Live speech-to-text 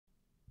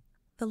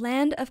The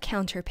Land of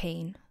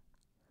Counterpane.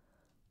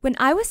 When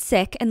I was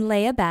sick and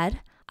lay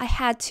abed, I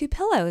had 2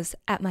 pillows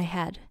at my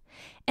head,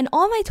 and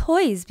all my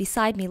toys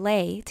beside me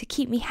lay to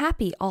keep me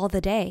happy all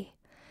the day.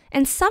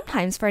 And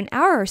sometimes for an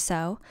hour or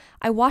so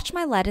I watched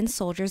my leaden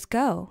soldiers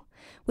go,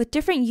 with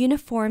different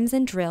uniforms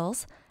and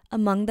drills,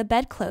 among the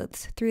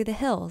bedclothes through the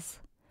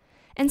hills.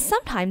 And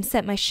sometimes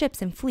sent my ships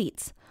and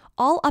fleets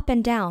all up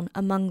and down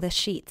among the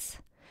sheets,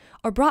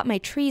 or brought my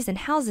trees and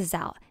houses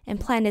out and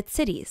planted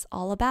cities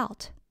all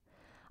about.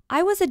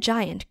 I was a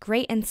giant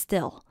great and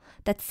still,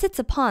 that sits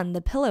upon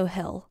the pillow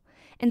hill,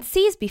 and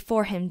sees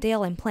before him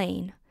dale and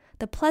plain,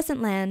 the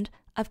pleasant land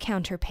of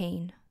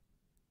Counterpane.